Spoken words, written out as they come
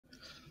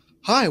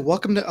Hi,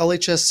 welcome to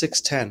LHS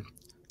 610.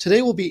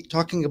 Today we'll be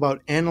talking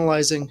about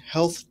analyzing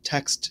health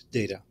text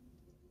data.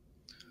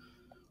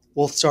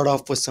 We'll start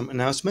off with some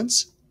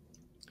announcements.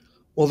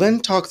 We'll then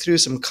talk through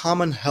some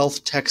common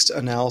health text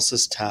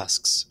analysis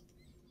tasks.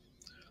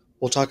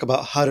 We'll talk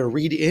about how to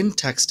read in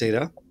text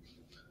data,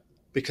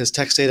 because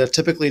text data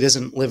typically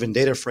doesn't live in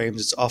data frames,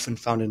 it's often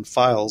found in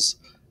files,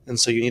 and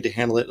so you need to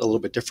handle it a little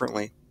bit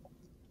differently.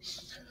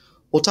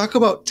 We'll talk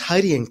about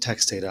tidying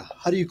text data.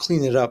 How do you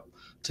clean it up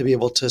to be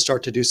able to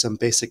start to do some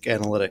basic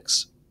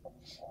analytics?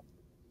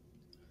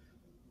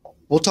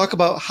 We'll talk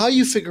about how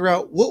you figure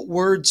out what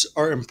words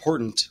are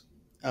important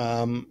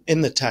in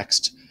the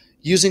text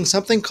using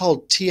something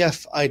called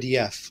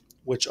TF-IDF,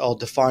 which I'll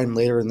define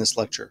later in this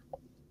lecture.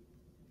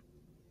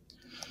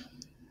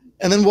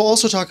 And then we'll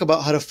also talk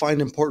about how to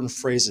find important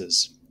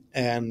phrases.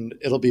 And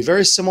it'll be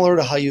very similar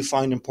to how you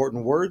find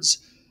important words,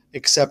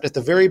 except at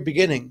the very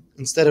beginning,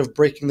 instead of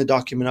breaking the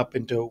document up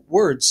into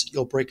words,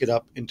 you'll break it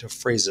up into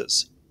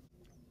phrases.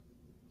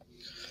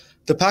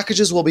 The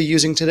packages we'll be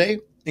using today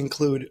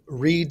include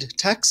read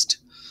text,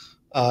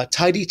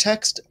 tidy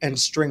text, and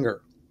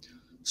stringer.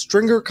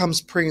 Stringer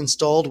comes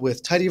pre-installed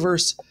with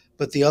tidyverse,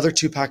 but the other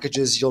two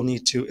packages you'll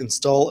need to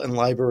install and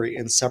library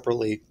in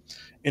separately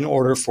in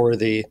order for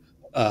the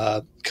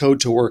code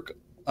to work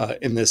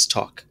in this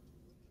talk.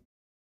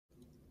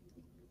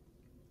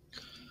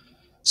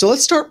 So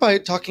let's start by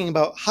talking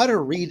about how to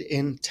read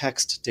in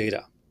text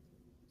data.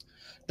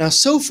 Now,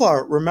 so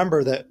far,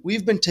 remember that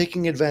we've been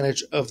taking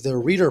advantage of the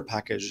reader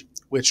package,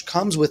 which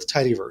comes with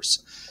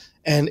tidyverse,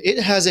 and it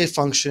has a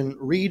function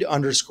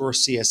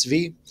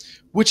read_CSV,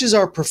 which is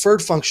our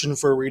preferred function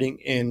for reading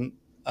in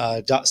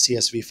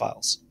 .csv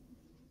files.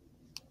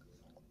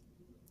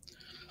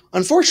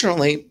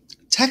 Unfortunately,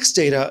 text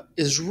data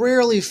is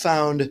rarely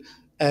found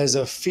as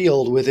a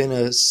field within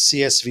a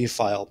CSV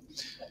file.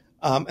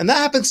 And that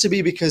happens to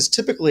be because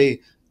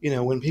typically,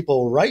 when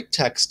people write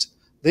text,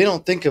 they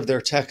don't think of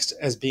their text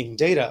as being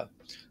data.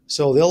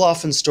 So they'll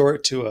often store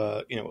it to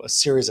a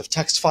series of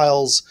text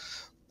files,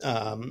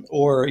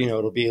 or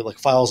it'll be like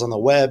files on the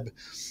web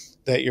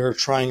that you're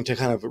trying to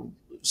kind of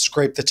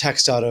scrape the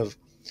text out of.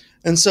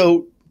 And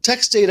so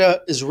text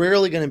data is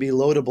rarely going to be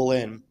loadable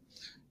in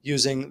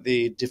using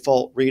the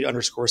default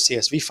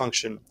read_CSV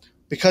function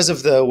because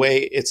of the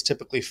way it's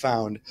typically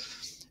found.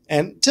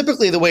 And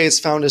typically the way it's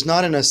found is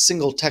not in a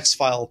single text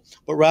file,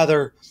 but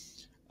rather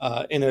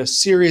in a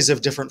series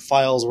of different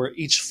files where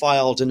each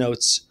file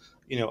denotes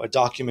a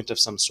document of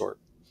some sort,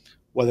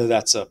 whether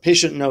that's a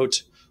patient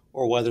note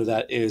or whether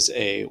that is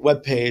a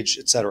web page,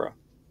 etc.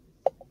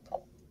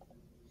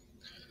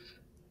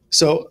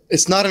 So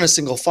it's not in a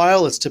single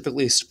file. It's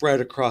typically spread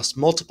across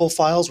multiple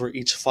files where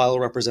each file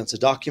represents a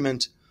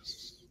document.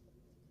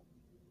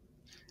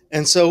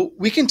 And so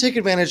we can take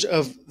advantage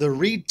of the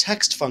read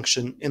text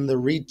function in the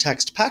read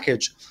text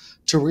package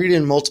to read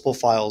in multiple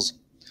files,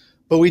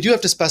 but we do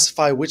have to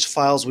specify which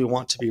files we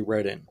want to be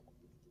read in.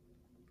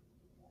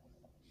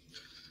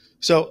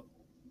 So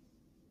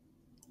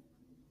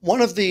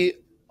one of the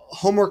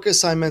homework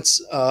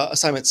assignments,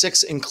 assignment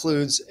 6,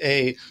 includes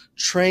a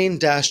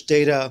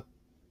train-data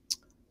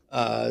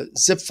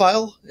zip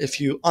file.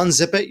 If you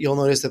unzip it, you'll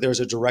notice that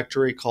there's a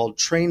directory called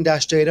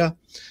train-data.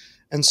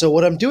 And so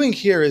what I'm doing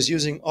here is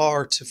using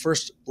R to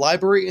first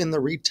library in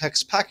the read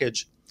text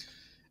package,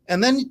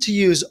 and then to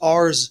use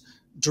R's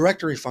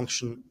directory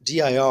function,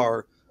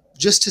 dir,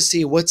 just to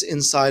see what's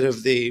inside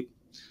of the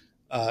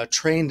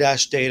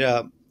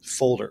train-data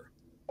folder.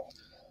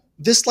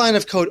 This line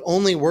of code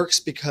only works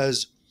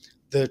because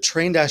the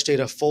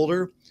train-data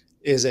folder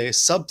is a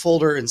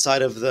subfolder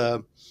inside of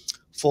the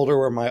folder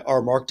where my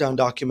R Markdown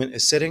document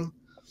is sitting.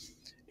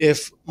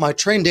 If my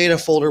train data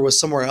folder was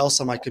somewhere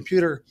else on my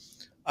computer,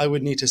 I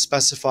would need to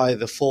specify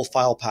the full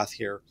file path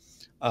here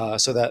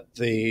so that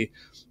the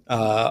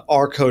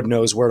R code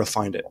knows where to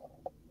find it.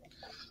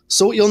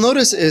 So what you'll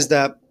notice is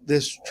that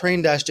this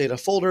train-data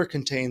folder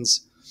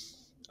contains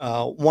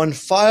one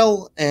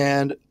file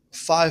and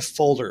 5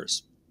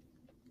 folders.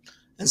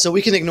 And so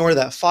we can ignore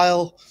that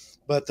file,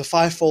 but the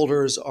 5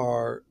 folders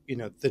are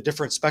the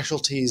different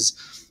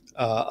specialties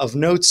of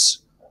notes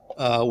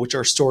which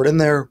are stored in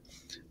there.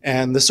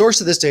 And the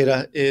source of this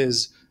data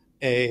is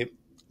a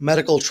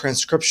medical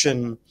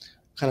transcription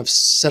kind of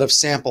set of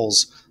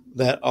samples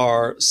that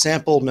are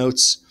sample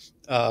notes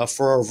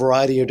for a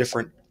variety of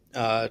different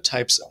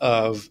types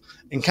of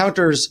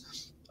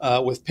encounters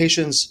with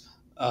patients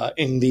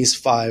in these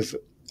 5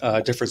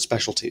 different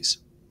specialties.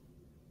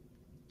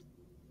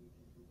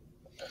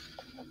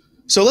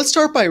 So let's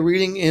start by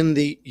reading in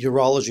the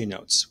urology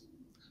notes.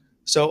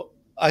 So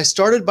I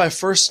started by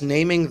first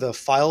naming the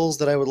files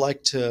that I would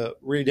like to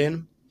read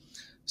in.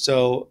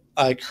 So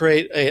I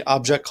create an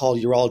object called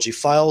urology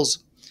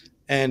files,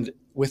 and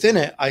within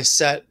it I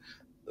set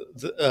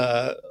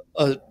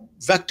a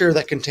vector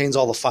that contains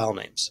all the file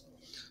names.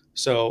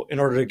 So in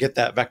order to get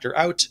that vector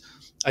out,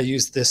 I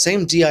use the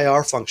same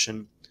dir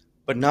function,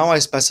 but now I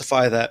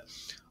specify that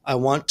I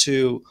want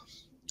to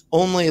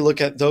only look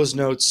at those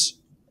notes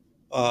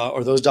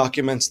or those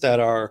documents that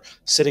are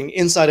sitting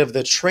inside of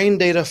the train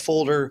data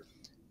folder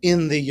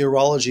in the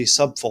urology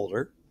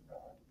subfolder.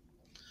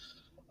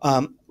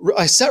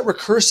 I set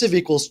recursive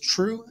equals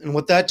true, and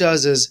what that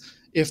does is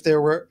if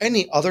there were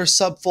any other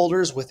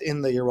subfolders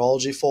within the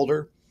urology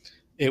folder,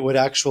 it would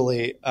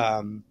actually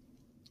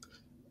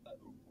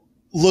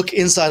look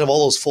inside of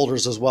all those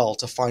folders as well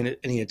to find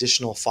any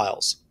additional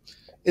files.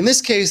 In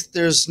this case,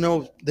 there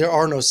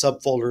are no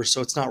subfolders,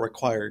 so it's not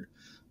required.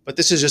 But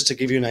this is just to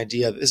give you an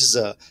idea. This is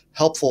a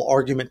helpful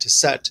argument to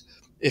set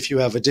if you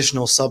have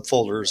additional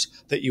subfolders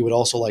that you would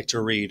also like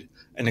to read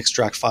and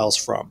extract files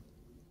from.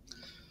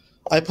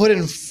 I put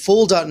in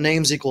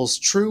full.names equals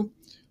true,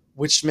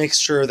 which makes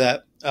sure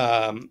that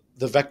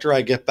the vector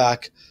I get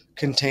back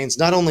contains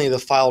not only the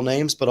file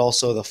names, but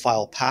also the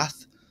file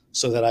path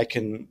so that I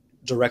can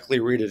directly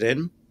read it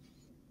in.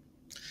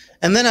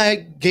 And then I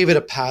gave it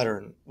a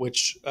pattern,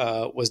 which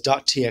was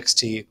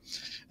 .txt.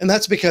 And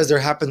that's because there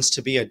happens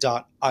to be a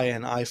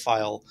 .ini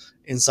file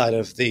inside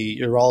of the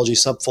urology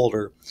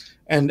subfolder.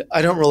 And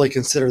I don't really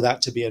consider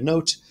that to be a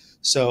note.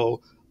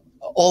 So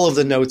all of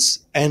the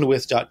notes end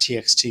with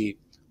 .txt,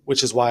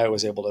 which is why I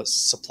was able to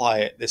supply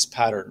it this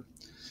pattern.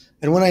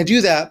 And when I do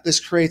that, this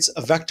creates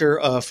a vector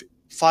of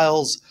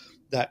files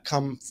that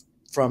come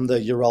from the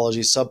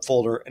urology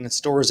subfolder, and it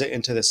stores it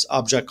into this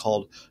object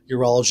called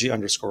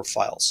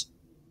urology_files.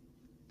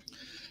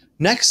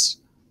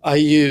 Next, I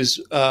use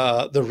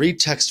the read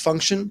text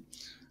function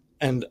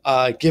and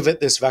give it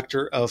this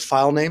vector of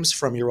file names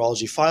from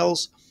urology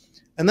files.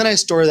 And then I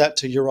store that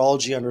to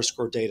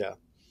urology_data.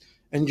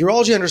 And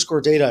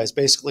urology_data is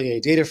basically a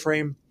data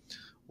frame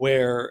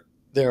where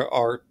there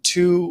are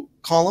two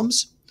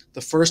columns.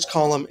 The first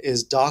column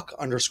is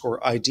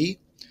doc_ID,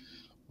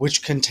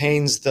 which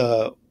contains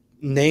the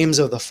names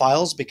of the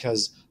files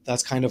because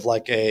that's kind of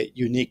like a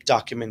unique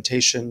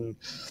documentation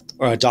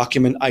or a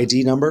document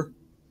ID number.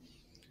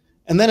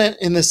 And then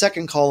in the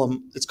second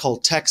column, it's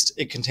called text.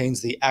 It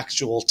contains the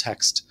actual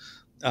text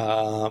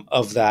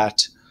of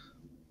that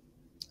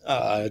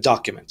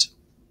document.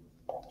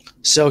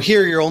 So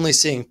here you're only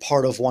seeing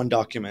part of one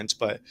document,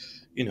 but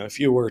if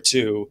you were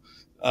to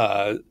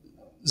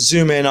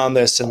zoom in on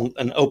this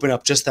and open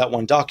up just that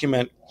one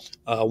document,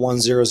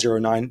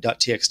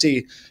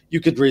 1009.txt, you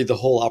could read the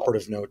whole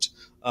operative note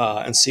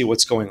and see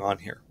what's going on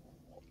here.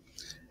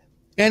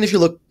 And if you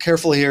look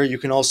carefully here, you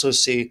can also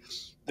see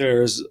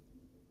there's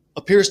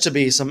appears to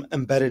be some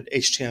embedded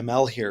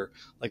HTML here.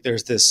 Like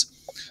there's this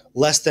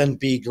less than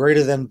B,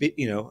 greater than B,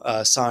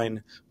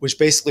 sign, which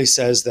basically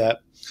says that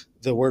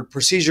the word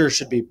procedure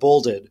should be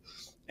bolded,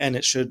 and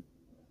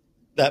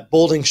that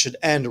bolding should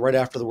end right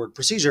after the word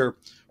procedure,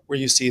 where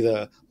you see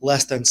the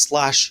less than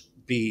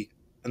 /B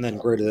and then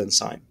greater than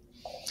sign,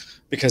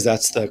 because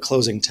that's the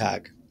closing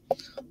tag.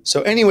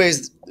 So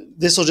anyways,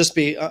 this will just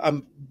be,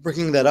 I'm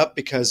bringing that up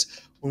because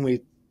when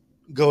we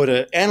go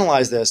to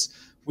analyze this,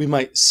 we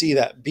might see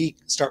that B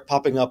start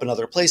popping up in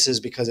other places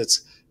because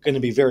it's going to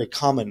be very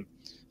common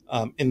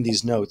in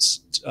these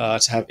notes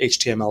to have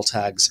HTML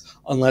tags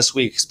unless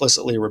we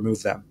explicitly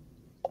remove them.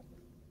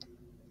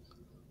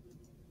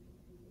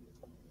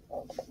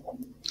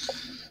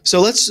 So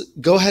let's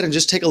go ahead and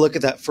just take a look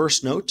at that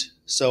first note.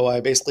 So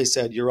I basically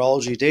said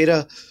urology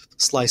data,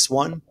 slice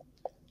 1,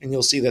 and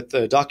you'll see that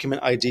the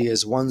document ID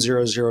is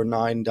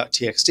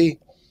 1009.txt.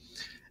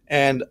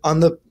 And on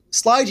the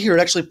slide here,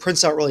 it actually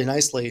prints out really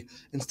nicely.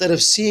 Instead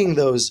of seeing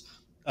those,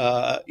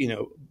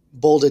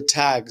 bolded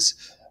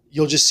tags,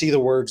 you'll just see the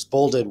words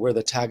bolded where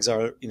the tags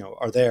are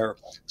there.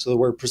 So the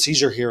word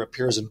procedure here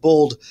appears in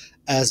bold,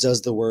 as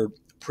does the word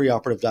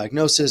preoperative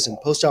diagnosis and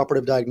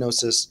postoperative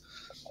diagnosis.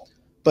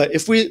 But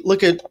if we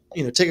look at,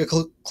 take a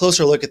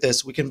closer look at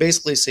this, we can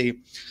basically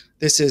see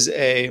this is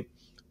a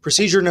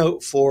procedure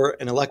note for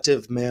an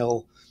elective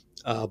male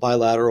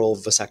bilateral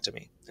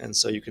vasectomy. And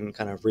so you can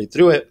kind of read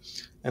through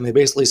it, and they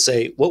basically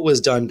say what was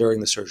done during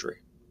the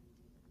surgery.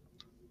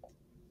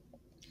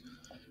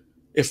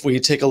 If we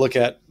take a look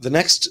at the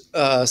next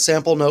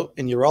sample note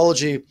in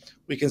urology,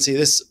 we can see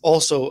this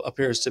also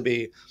appears to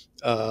be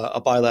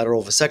a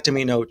bilateral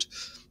vasectomy note.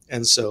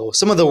 And so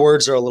some of the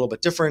words are a little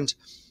bit different,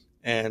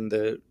 and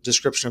the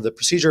description of the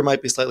procedure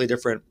might be slightly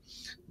different,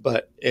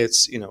 but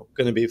it's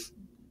going to be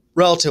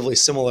relatively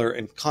similar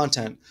in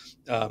content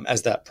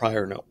as that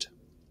prior note.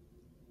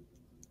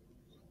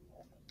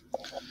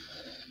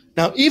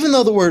 Now, even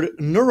though the word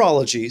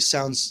neurology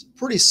sounds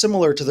pretty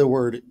similar to the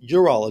word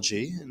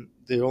urology, and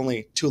the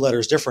only two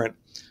letters different,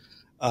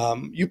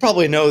 you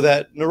probably know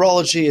that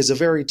neurology is a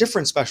very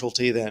different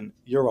specialty than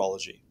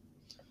urology.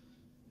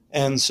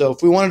 And so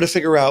if we wanted to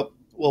figure out,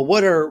 well,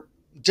 what are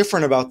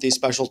different about these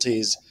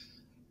specialties,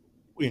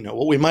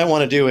 what we might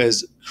want to do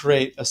is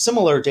create a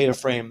similar data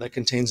frame that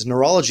contains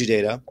neurology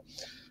data,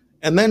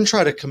 and then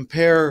try to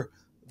compare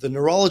the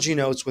neurology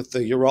notes with the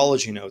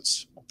urology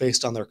notes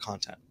based on their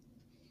content.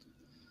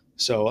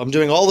 So I'm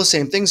doing all the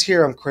same things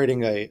here. I'm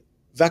creating a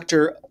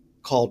vector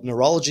called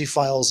neurology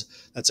files.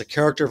 That's a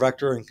character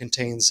vector and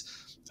contains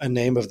a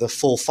name of the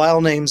full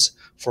file names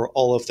for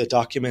all of the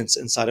documents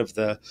inside of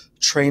the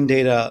train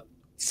data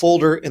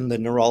folder in the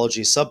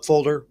neurology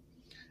subfolder.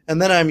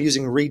 And then I'm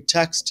using read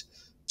text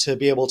to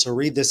be able to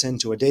read this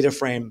into a data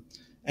frame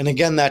And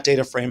again, that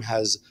data frame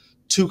has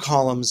two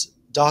columns,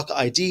 doc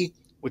ID,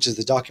 which is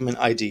the document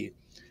ID,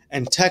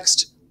 and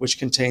text, which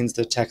contains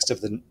the text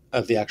of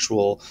the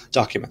actual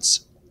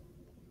documents.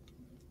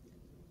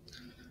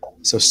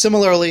 So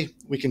similarly,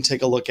 we can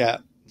take a look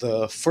at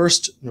the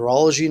first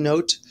neurology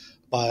note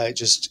by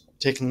just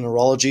taking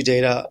neurology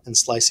data and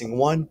slicing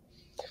one.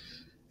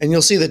 And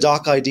you'll see the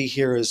doc ID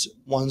here is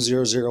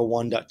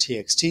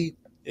 1001.txt.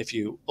 If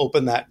you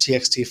open that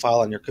txt file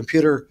on your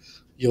computer,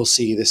 you'll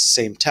see this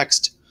same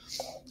text.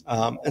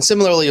 And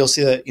similarly, you'll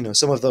see that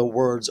some of the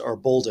words are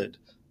bolded,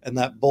 and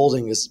that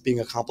bolding is being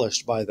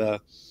accomplished by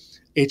the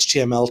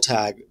HTML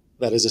tag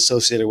that is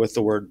associated with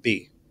the word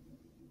B,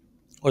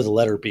 or the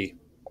letter B.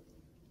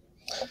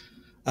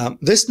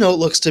 This note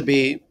looks to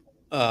be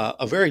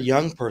a very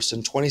young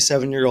person,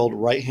 27-year-old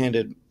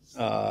right-handed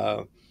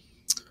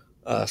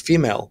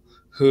female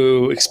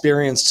who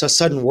experienced a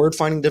sudden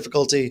word-finding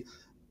difficulty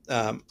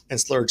and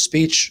slurred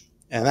speech.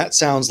 And that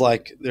sounds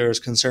like there's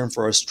concern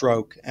for a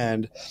stroke.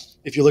 And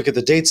if you look at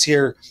the dates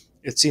here,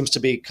 it seems to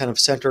be kind of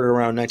centered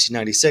around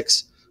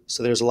 1996.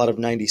 So there's a lot of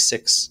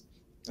 96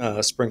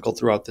 sprinkled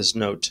throughout this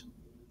note.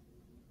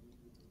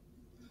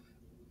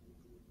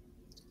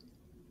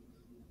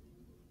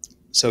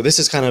 So this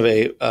is kind of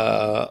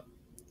a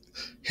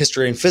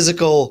history and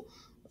physical.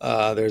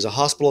 There's a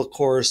hospital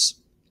course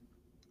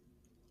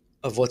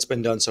of what's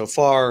been done so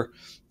far.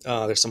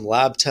 There's some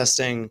lab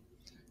testing.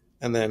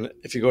 And then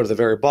if you go to the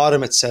very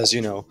bottom, it says,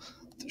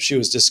 she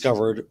was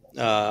discovered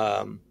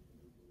to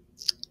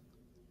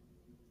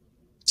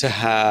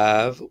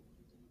have, let's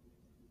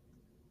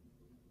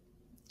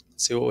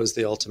see, what was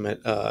the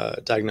ultimate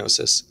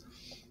diagnosis?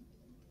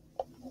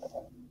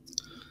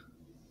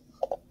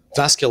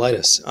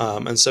 Vasculitis,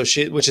 and so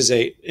which is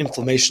a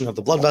inflammation of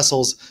the blood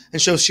vessels,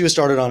 and so she was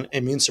started on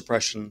immune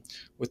suppression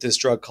with this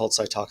drug called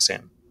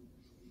Cytoxan,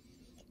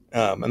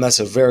 and that's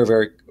a very,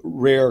 very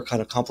rare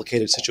kind of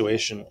complicated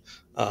situation,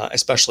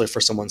 especially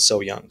for someone so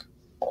young.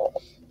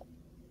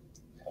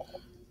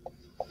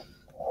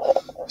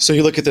 So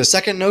you look at the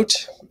second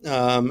note,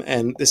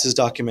 and this is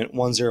document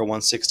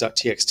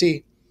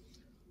 1016.txt.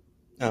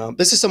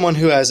 This is someone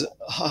who has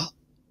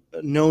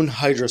known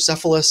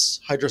hydrocephalus.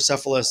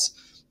 Hydrocephalus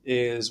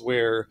is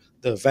where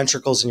the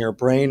ventricles in your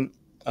brain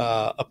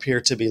appear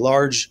to be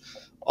large,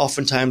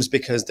 oftentimes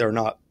because they're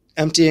not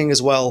emptying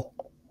as well,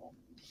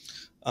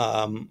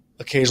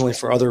 occasionally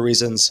for other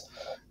reasons.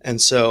 And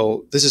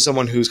so this is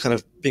someone who's kind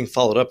of being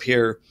followed up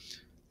here.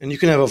 And you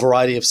can have a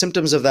variety of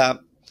symptoms of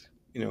that.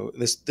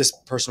 This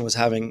person was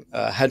having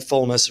head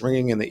fullness,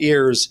 ringing in the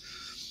ears.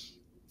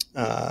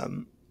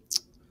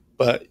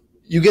 But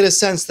you get a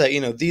sense that,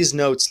 these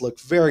notes look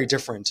very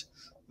different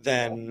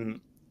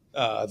than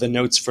the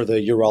notes for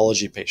the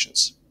urology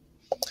patients.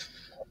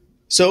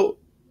 So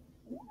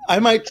I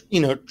might,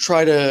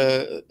 try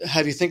to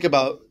have you think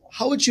about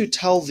how would you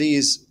tell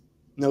these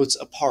notes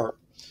apart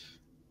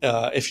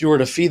if you were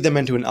to feed them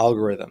into an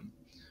algorithm?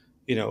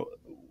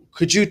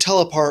 Could you tell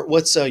apart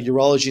what's a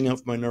urology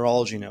note from a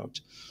neurology note?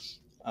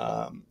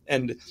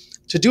 And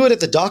to do it at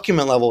the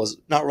document level is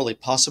not really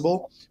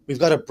possible. We've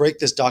got to break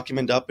this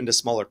document up into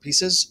smaller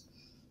pieces.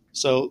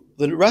 So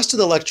the rest of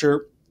the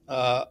lecture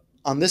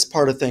on this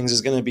part of things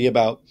is going to be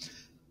about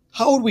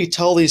how would we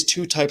tell these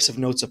two types of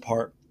notes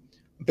apart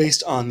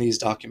based on these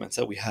documents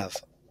that we have.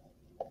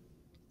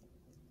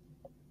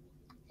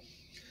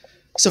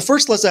 So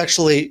first, let's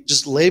actually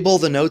just label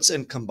the notes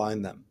and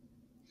combine them.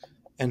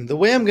 And the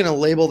way I'm going to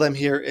label them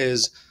here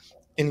is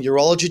in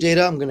urology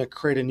data, I'm going to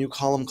create a new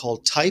column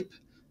called type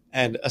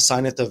and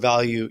assign it the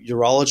value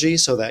urology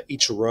so that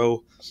each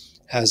row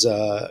has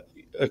a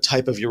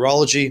type of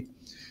urology.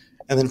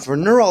 And then for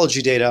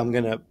neurology data, I'm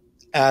going to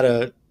add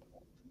a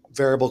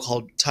variable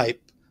called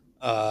type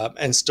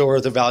and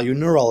store the value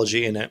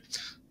neurology in it.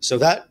 So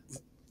that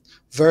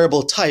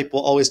variable type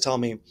will always tell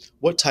me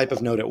what type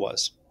of note it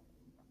was.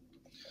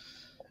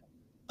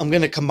 I'm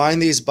going to combine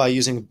these by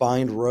using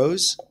bind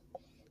rows.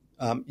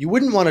 You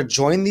wouldn't want to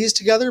join these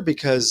together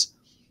because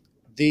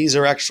these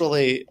are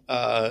actually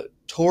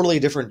totally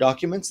different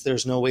documents.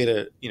 There's no way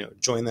to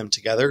join them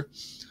together.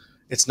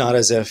 It's not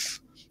as if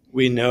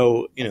we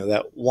know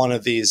that one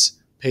of these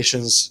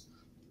patients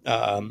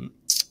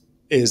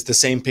is the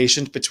same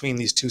patient between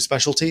these two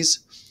specialties.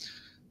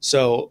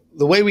 So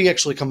the way we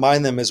actually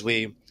combine them is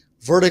we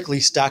vertically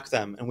stack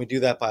them, and we do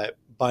that by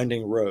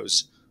binding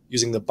rows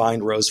using the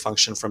bind rows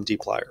function from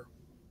dplyr.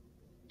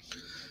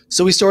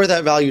 So we store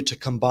that value to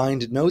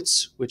combined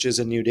notes, which is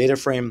a new data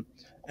frame.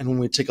 And when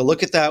we take a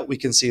look at that, we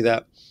can see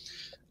that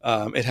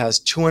it has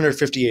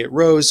 258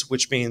 rows,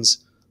 which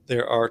means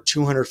there are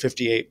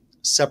 258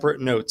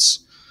 separate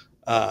notes,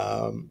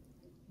 some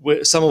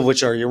of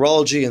which are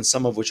urology and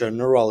some of which are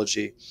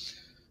neurology.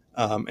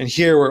 And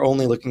here we're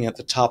only looking at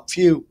the top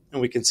few, and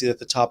we can see that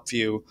the top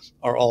few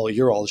are all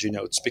urology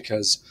notes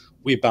because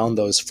we bound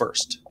those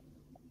first.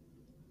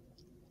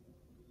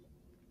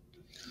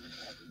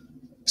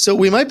 So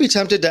we might be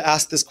tempted to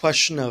ask this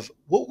question of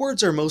what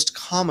words are most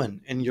common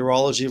in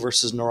urology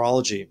versus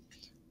neurology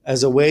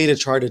as a way to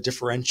try to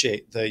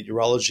differentiate the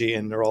urology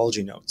and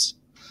neurology notes.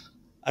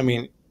 I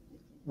mean,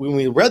 when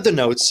we read the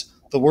notes,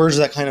 the words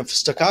that kind of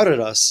stuck out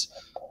at us,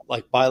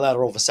 like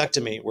bilateral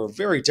vasectomy, were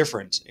very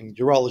different in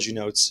urology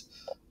notes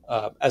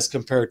as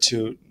compared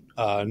to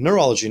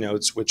neurology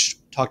notes, which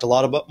talked a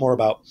lot more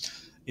about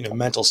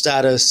mental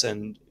status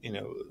and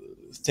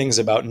things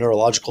about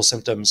neurological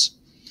symptoms.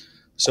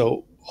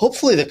 So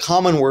hopefully the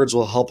common words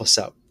will help us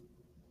out.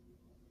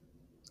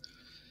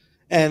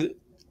 And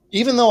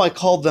even though I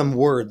called them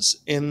words,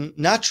 in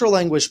natural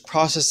language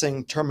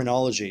processing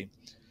terminology,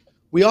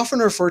 we often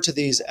refer to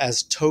these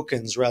as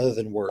tokens rather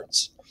than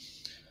words.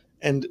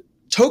 And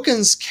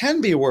tokens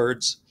can be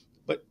words,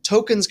 but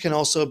tokens can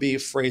also be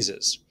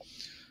phrases.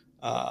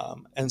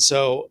 And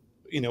so,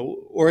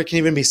 or it can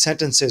even be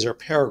sentences or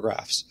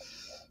paragraphs.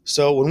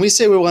 So when we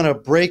say we want to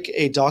break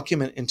a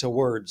document into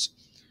words,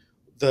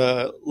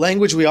 the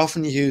language we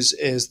often use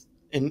is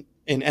in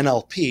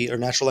NLP, or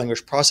natural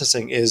language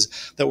processing, is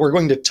that we're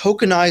going to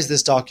tokenize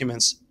this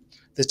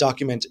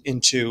document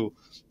into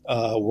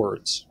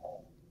words.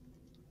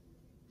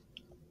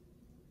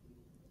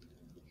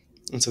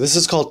 And so this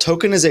is called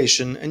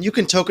tokenization, and you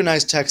can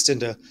tokenize text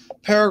into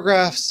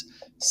paragraphs,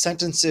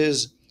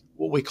 sentences,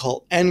 what we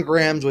call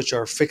n-grams, which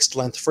are fixed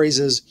length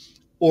phrases,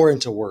 or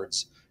into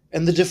words.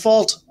 And the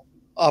default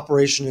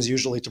operation is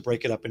usually to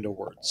break it up into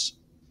words.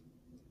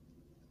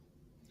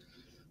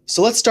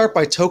 So let's start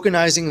by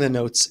tokenizing the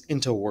notes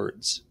into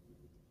words.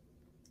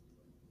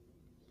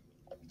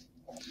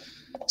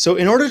 So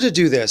in order to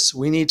do this,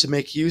 we need to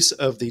make use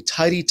of the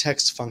tidy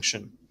text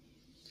function.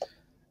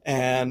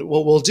 And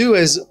what we'll do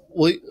is,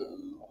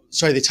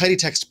 the tidy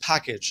text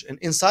package. And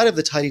inside of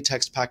the tidy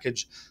text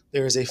package,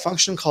 there is a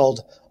function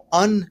called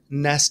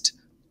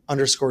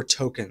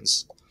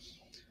unnest_tokens.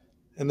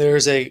 And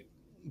there's a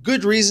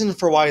good reason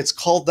for why it's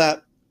called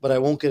that, but I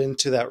won't get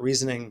into that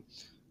reasoning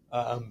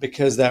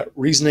because that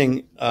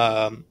reasoning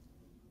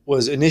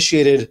was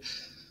initiated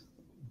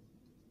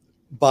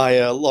by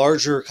a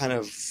larger kind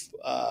of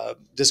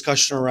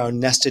discussion around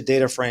nested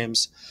data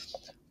frames.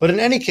 But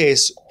in any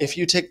case, if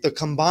you take the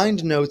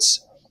combined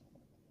notes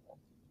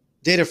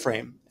data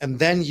frame and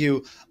then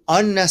you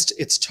unnest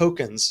its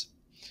tokens,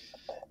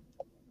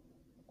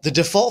 the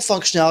default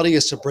functionality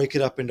is to break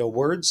it up into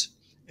words.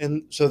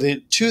 And so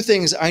the two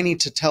things I need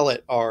to tell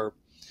it are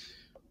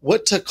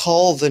what to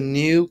call the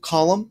new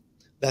column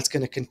that's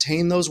going to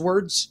contain those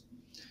words,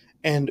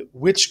 and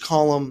which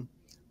column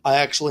I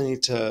actually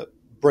need to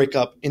break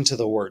up into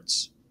the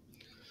words.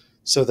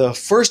 So the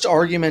first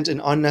argument in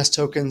unnest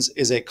tokens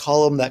is a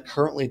column that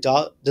currently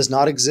does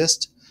not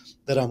exist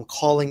that I'm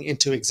calling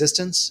into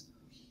existence,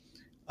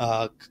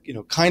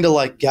 kind of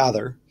like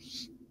gather.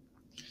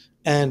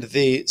 And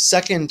the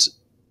second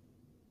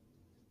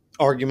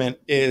argument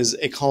is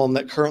a column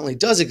that currently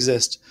does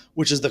exist,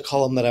 which is the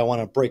column that I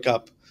want to break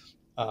up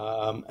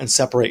and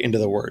separate into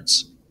the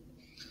words.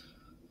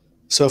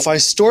 So if I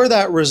store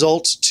that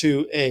result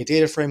to a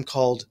data frame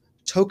called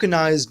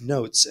tokenized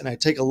notes, and I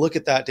take a look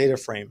at that data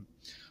frame,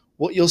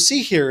 what you'll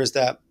see here is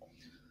that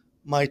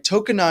my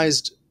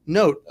tokenized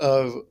note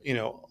of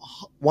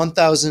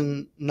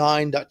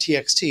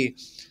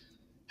 1009.txt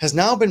has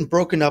now been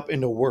broken up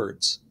into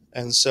words.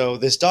 And so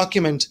this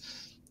document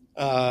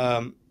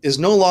is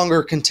no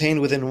longer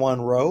contained within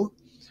one row.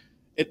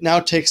 It now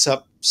takes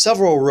up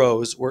several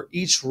rows where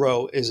each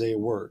row is a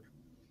word.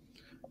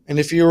 And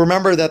if you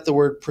remember that the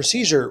word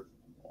procedure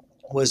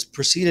was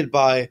preceded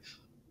by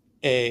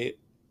a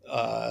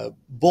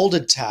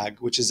bolded tag,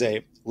 which is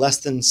a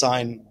less than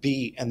sign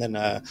B and then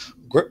a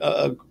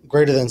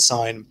greater than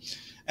sign,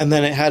 and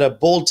then it had a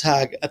bold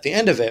tag at the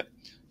end of it,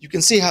 you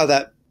can see how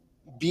that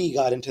B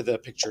got into the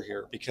picture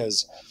here,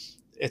 because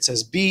it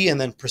says B and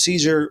then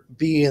procedure,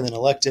 B and then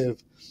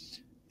elective.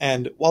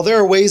 And while there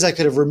are ways I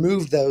could have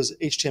removed those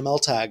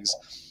HTML tags,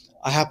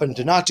 I happened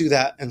to not do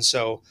that. And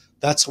so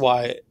that's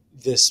why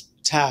this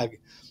tag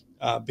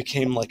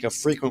became like a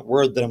frequent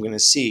word that I'm going to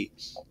see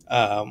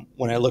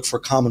when I look for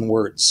common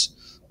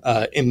words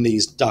in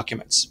these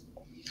documents.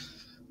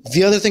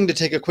 The other thing to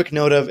take a quick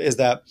note of is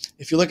that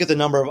if you look at the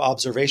number of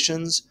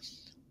observations,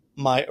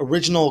 my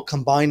original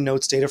combined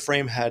notes data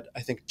frame had,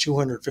 I think,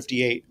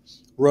 258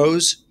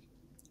 rows,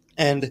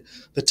 and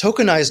the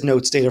tokenized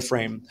notes data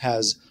frame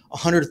has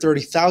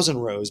 130,000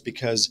 rows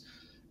because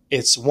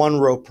it's one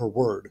row per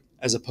word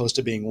as opposed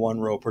to being one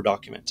row per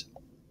document.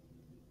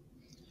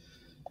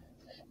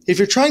 If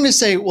you're trying to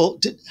say, well,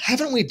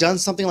 haven't we done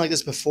something like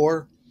this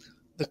before?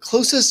 The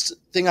closest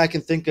thing I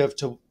can think of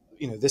to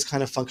this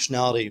kind of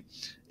functionality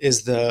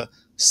is the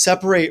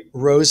separate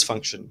rows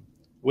function,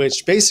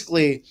 which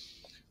basically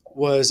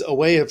was a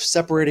way of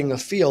separating a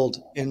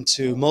field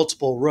into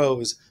multiple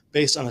rows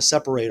based on a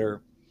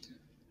separator.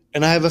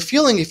 And I have a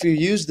feeling if you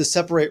use the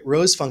separate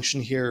rows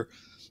function here,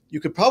 you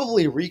could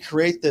probably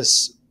recreate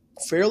this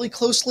fairly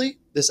closely,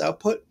 this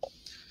output.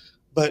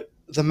 But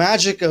the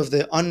magic of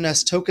the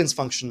unnest tokens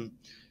function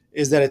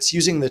is that it's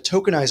using the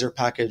tokenizer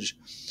package,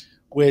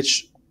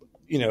 which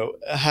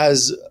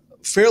has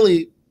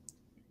fairly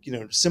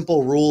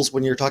simple rules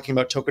when you're talking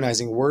about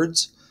tokenizing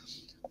words.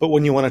 But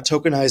when you want to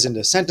tokenize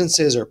into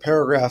sentences or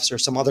paragraphs or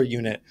some other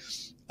unit,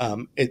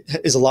 it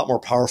is a lot more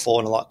powerful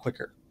and a lot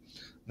quicker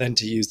than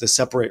to use the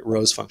separate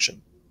rows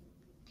function.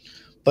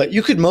 But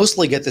you could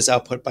mostly get this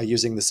output by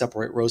using the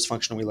separate rows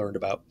function we learned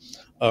about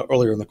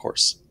earlier in the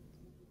course.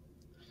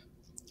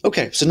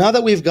 Okay, so now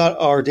that we've got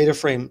our data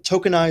frame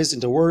tokenized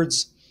into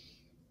words,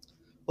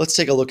 let's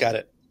take a look at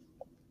it.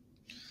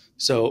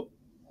 So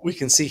we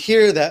can see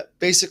here that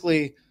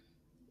basically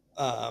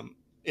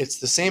it's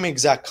the same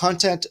exact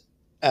content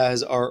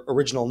as our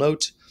original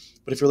note,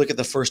 but if you look at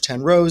the first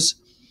 10 rows,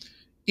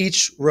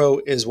 each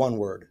row is one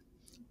word.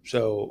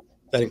 So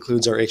that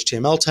includes our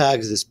HTML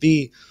tags, this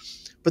B,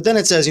 but then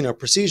it says,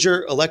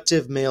 procedure,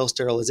 elective male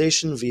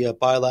sterilization via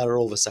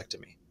bilateral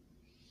vasectomy.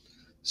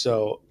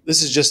 So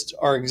this is just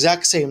our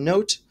exact same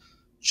note,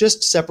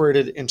 just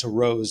separated into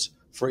rows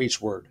for each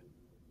word.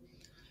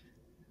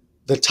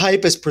 The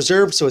type is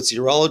preserved, so it's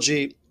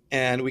urology,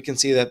 and we can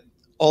see that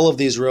all of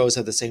these rows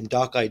have the same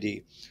doc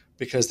ID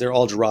because they're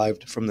all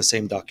derived from the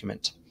same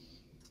document.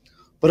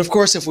 But of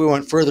course, if we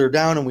went further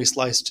down and we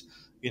sliced,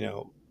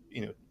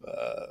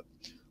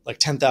 like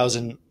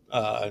 10,000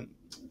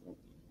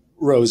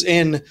 rows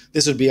in,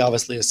 this would be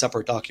obviously a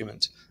separate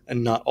document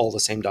and not all the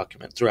same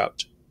document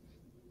throughout.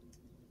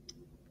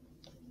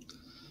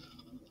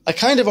 I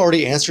kind of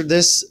already answered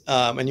this,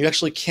 and you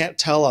actually can't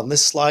tell on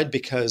this slide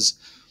because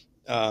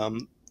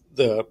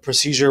the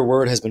procedure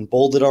word has been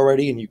bolded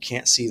already, and you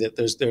can't see that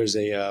there's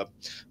a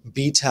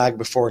B tag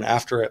before and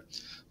after it.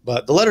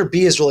 But the letter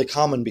B is really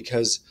common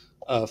because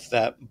of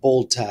that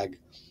bold tag.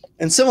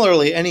 And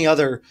similarly, any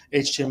other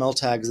HTML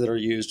tags that are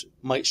used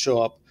might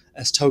show up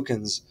as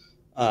tokens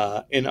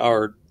in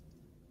our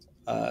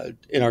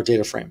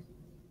data frame.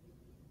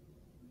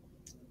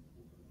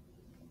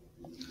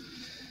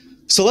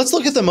 So let's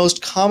look at the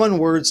most common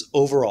words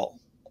overall.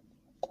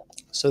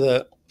 So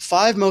the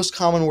 5 most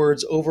common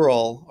words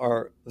overall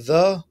are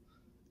the,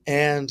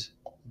 and,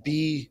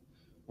 be,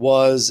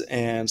 was,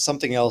 and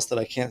something else that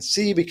I can't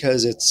see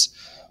because it's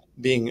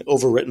being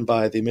overwritten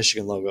by the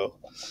Michigan logo.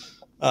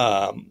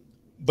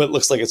 But it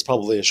looks like it's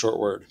probably a short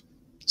word.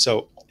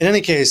 So in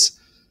any case,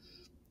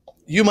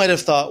 you might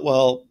have thought,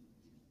 well,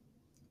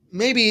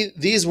 maybe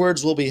these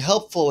words will be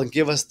helpful and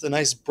give us the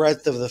nice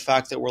breadth of the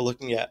fact that we're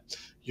looking at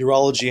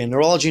urology and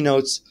neurology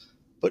notes.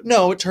 But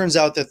no, it turns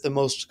out that the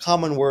most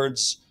common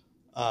words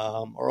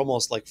are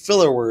almost like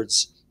filler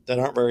words that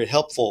aren't very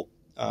helpful,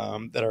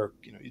 that are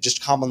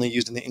just commonly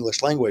used in the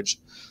English language.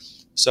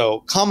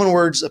 So common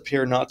words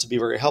appear not to be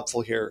very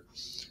helpful here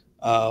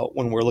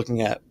when we're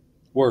looking at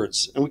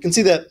words. And we can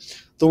see that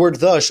the word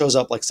the shows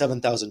up like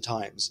 7,000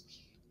 times,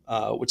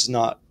 which is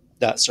not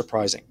that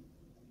surprising.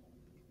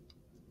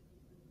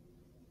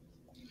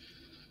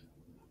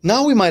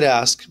 Now we might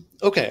ask,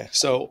 okay,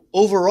 so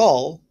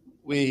overall,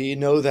 we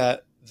know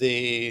that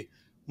the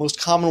most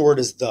common word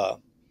is the.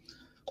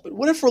 But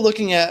what if we're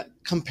looking at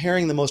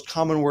comparing the most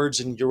common words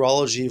in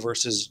urology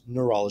versus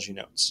neurology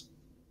notes?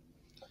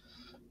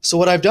 So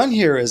what I've done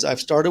here is I've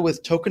started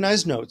with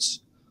tokenized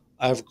notes.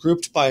 I've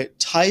grouped by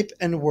type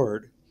and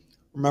word.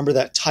 Remember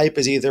that type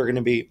is either going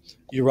to be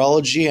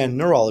urology and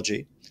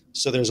neurology.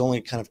 So there's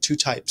only kind of 2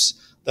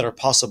 types that are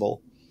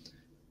possible.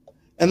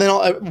 And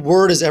then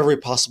word is every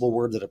possible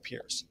word that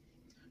appears.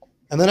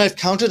 And then I've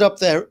counted up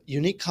the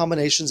unique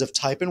combinations of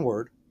type and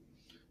word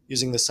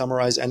using the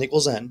summarize n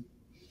equals n.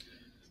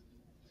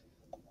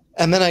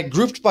 And then I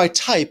grouped by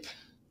type,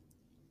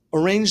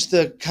 arranged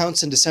the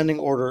counts in descending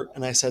order,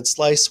 and I said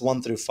slice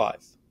 1 through 5.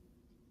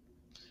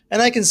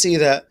 And I can see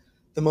that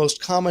the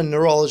most common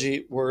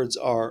neurology words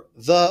are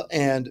the,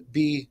 and,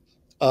 be,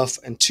 of,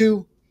 and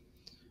to.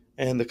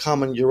 And the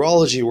common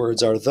urology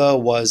words are the,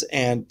 was,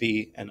 and,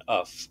 be, and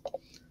of.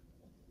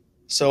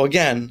 So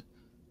again,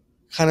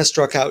 kind of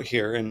struck out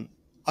here. And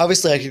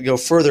obviously I could go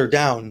further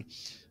down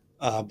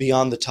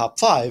beyond the top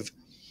 5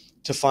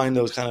 to find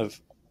those kind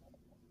of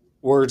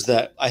words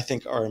that I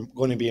think are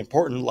going to be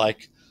important,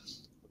 like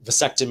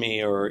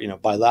vasectomy or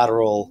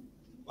bilateral,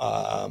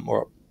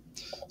 or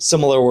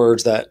similar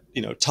words that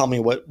tell me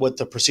what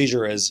the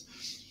procedure is.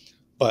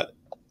 But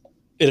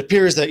it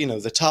appears that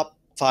the top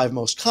 5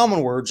 most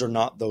common words are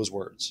not those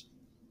words.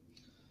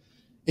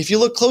 If you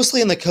look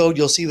closely in the code,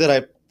 you'll see that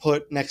I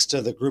put next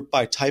to the group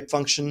by type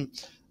function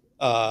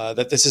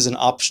that this is an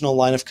optional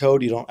line of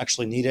code. You don't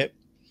actually need it.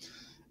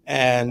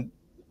 And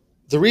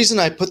the reason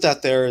I put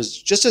that there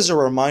is just as a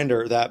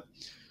reminder that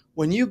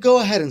when you go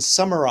ahead and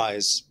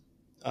summarize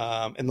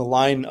in the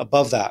line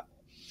above that,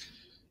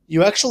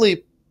 you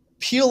actually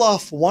peel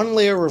off one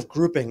layer of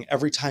grouping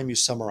every time you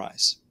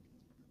summarize.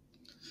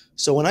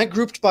 So when I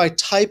grouped by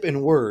type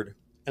in Word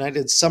and I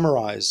did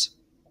summarize,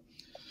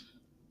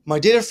 my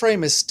data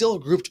frame is still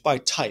grouped by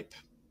type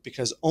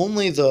because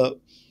only the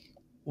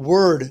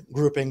word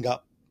grouping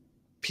got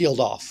peeled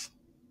off.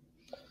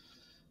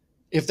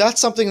 If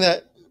that's something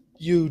that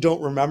you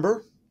don't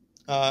remember,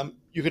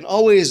 you can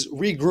always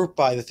regroup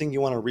by the thing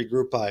you want to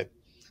regroup by.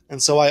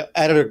 And so I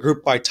added a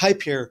group by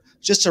type here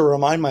just to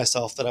remind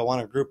myself that I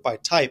want to group by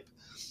type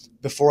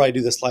before I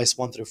do the slice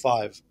 1 through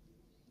 5.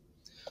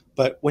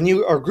 But when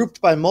you are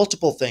grouped by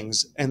multiple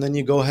things and then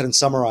you go ahead and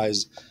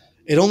summarize,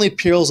 it only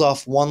peels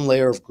off one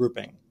layer of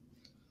grouping.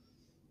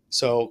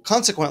 So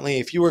consequently,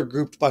 if you were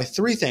grouped by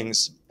 3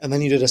 things and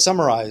then you did a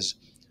summarize,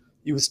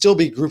 you would still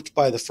be grouped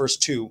by the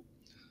first 2.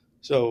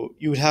 So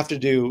you would have to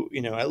do,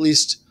 at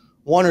least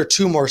 1 or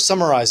 2 more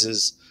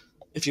summarizes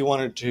if you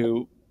wanted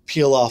to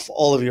peel off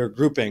all of your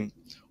grouping,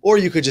 or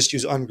you could just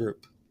use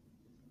ungroup.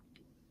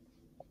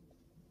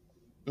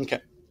 Okay.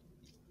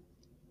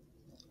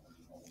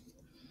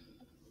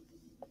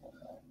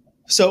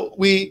 So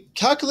we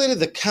calculated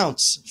the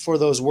counts for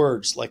those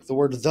words, like the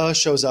word the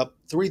shows up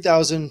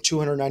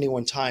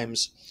 3,291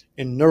 times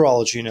in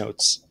neurology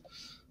notes.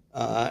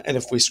 And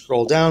if we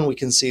scroll down, we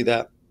can see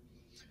that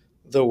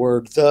the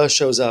word the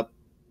shows up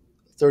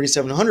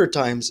 3,700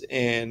 times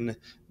in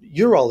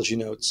urology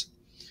notes.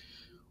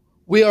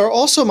 We are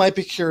also might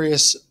be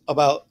curious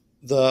about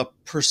the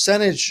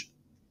percentage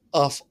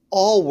of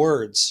all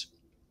words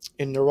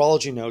in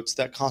neurology notes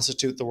that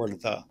constitute the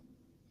word the.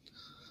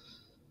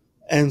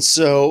 And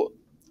so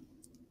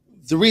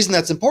the reason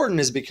that's important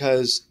is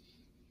because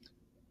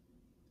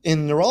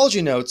in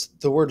neurology notes,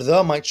 the word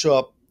the might show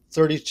up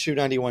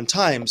 3,291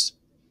 times,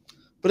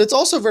 but it's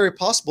also very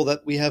possible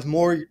that we have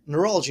more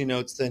neurology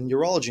notes than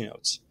urology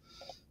notes.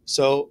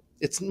 So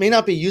it may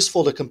not be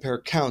useful to compare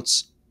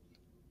counts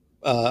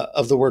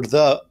of the word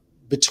the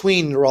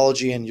between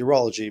neurology and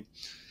urology.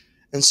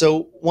 And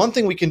so one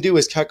thing we can do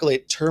is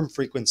calculate term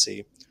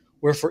frequency,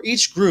 where for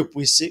each group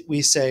we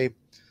say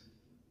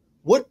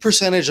what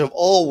percentage of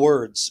all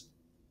words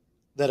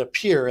that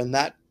appear in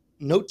that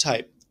note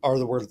type are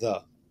the word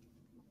the.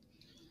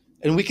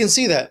 And we can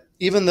see that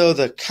even though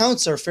the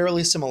counts are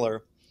fairly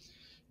similar,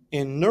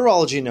 in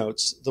neurology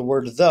notes, the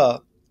word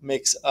the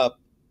makes up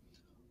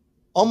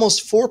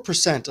almost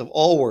 4% of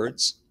all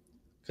words,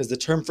 because the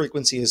term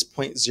frequency is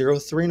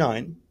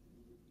 0.039.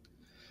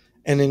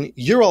 And in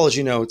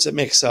urology notes, it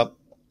makes up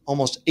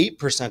almost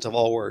 8% of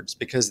all words,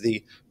 because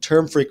the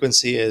term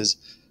frequency is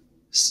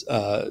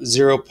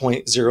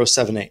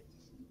 0.078.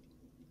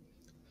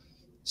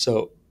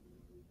 So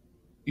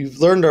you've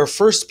learned our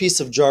first piece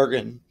of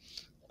jargon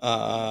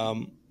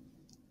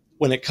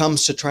when it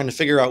comes to trying to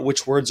figure out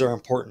which words are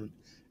important,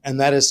 and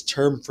that is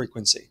term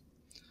frequency,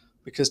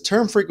 because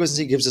term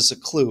frequency gives us a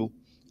clue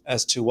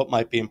as to what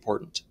might be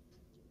important.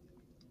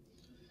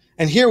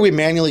 And here we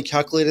manually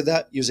calculated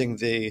that using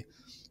the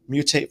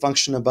mutate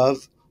function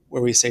above,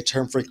 where we say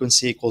term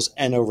frequency equals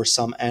n over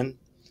some n.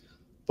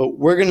 But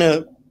we're going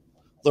to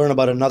learn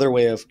about another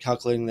way of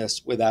calculating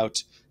this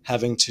without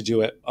having to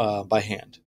do it by hand.